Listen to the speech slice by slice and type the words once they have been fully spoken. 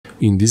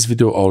In this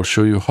video, I'll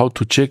show you how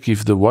to check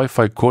if the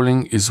Wi-Fi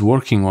calling is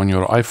working on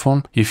your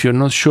iPhone. If you're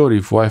not sure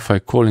if Wi-Fi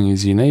calling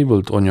is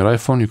enabled on your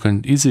iPhone, you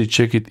can easily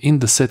check it in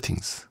the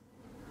settings.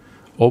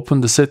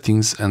 Open the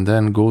settings and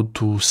then go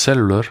to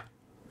Cellular.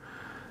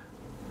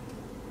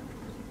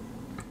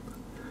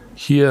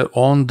 Here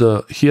on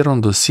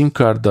the SIM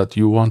card that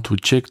you want to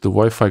check the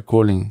Wi-Fi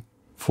calling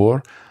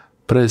for,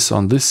 press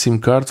on this SIM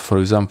card. For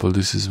example,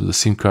 this is the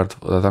SIM card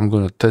that I'm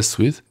going to test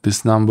with.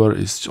 This number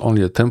is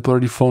only a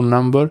temporary phone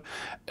number,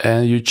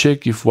 and you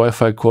check if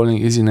Wi-Fi calling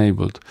is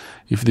enabled.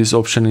 If this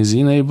option is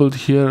enabled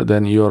here,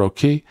 then you're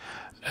okay,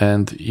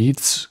 and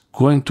it's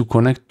going to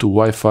connect to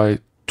Wi-Fi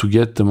to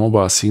get the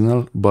mobile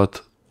signal,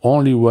 but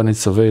only when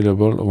it's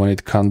available, when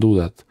it can do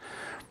that.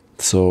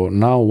 So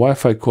now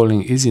Wi-Fi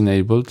calling is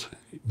enabled.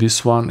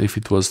 This one, if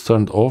it was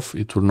turned off,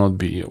 it will not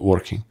be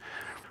working.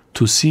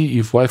 To see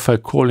if Wi-Fi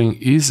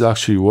calling is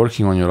actually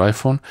working on your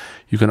iPhone,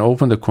 you can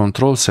open the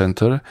control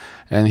center,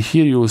 and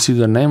here you will see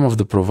the name of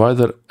the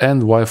provider and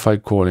Wi-Fi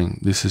calling.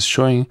 This is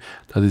showing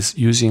that it's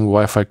using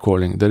Wi-Fi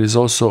calling. There is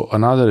also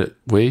another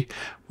way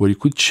where you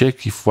could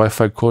check if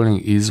Wi-Fi calling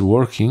is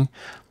working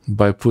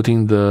by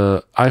putting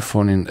the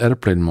iPhone in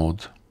airplane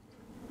mode.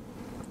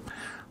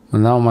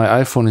 Now my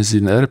iPhone is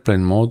in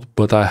airplane mode,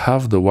 but I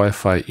have the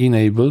Wi-Fi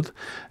enabled,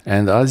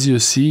 and as you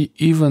see,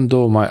 even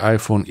though my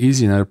iPhone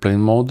is in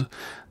airplane mode,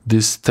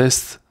 this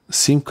test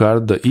SIM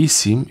card, the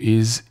eSIM,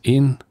 is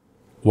in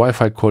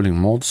Wi-Fi calling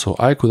mode, so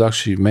I could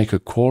actually make a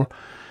call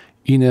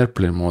in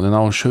airplane mode, and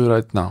I'll show you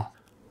right now.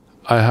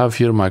 I have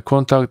here my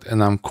contact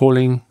and I'm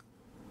calling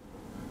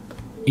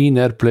in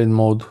airplane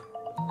mode.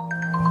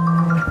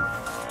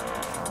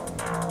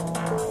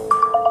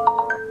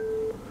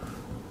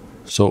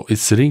 So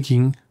it's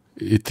ringing,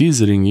 it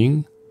is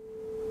ringing,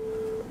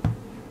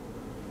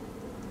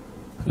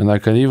 and I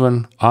can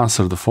even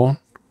answer the phone.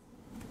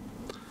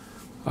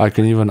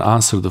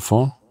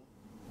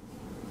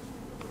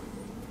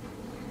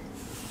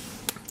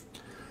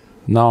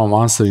 Now I'm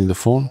answering the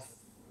phone.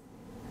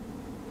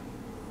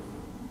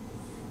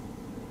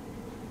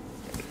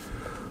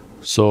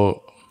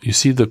 So you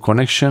see the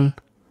connection.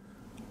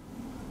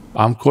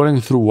 I'm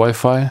calling through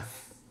Wi-Fi,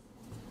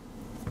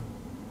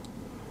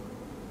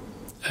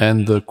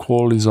 and the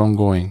call is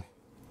ongoing,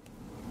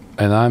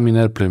 and I'm in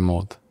airplane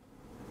mode.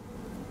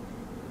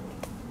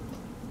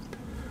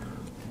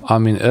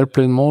 I'm in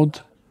airplane mode,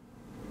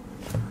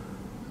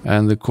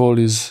 and the call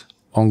is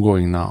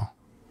ongoing now.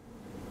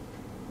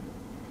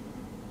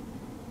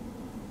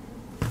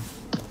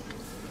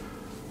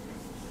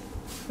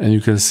 And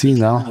you can see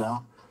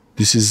now,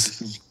 this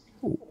is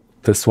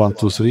test 1,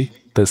 2, 3,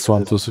 test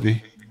 1, 2,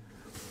 3,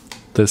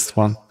 test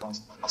 1,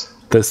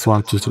 test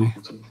 1, 2, 3.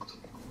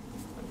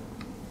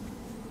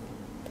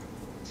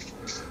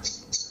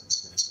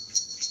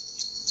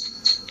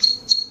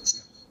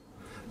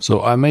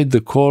 So I made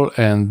the call,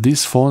 and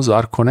these phones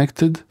are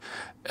connected,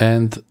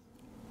 and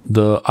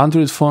the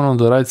Android phone on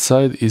the right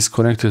side is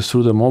connected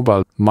through the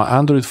mobile. My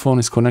Android phone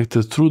is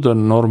connected through the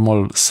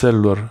normal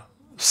cellular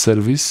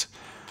service,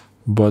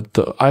 but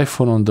the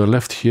iPhone on the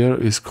left here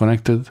is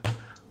connected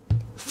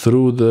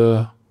through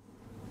the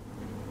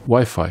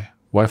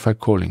Wi-Fi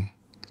calling.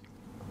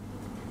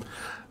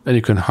 And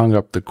you can hang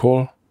up the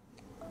call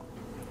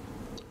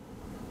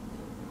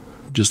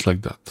just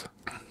like that.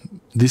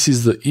 This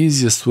is the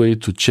easiest way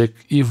to check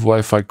if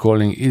Wi-Fi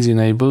calling is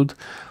enabled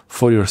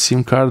for your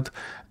SIM card,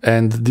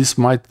 and this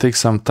might take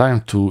some time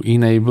to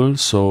enable,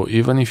 so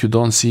even if you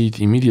don't see it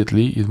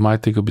immediately, it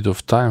might take a bit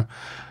of time.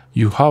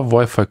 You have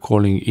Wi-Fi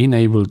calling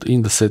enabled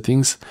in the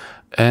settings,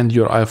 and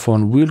your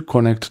iPhone will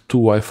connect to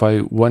Wi-Fi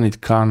when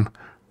it can,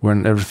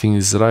 when everything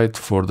is right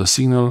for the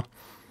signal.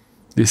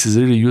 This is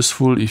really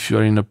useful if you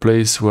are in a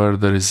place where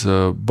there is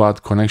a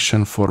bad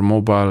connection for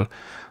mobile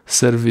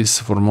service,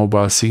 for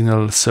mobile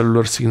signal,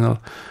 cellular signal,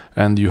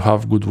 and you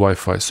have good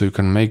Wi-Fi, so you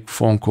can make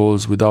phone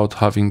calls without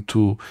having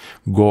to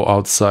go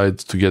outside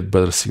to get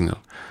better signal.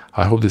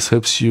 I hope this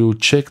helps you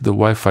check the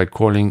Wi-Fi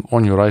calling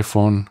on your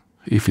iPhone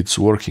if it's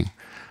working.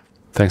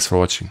 Thanks for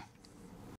watching.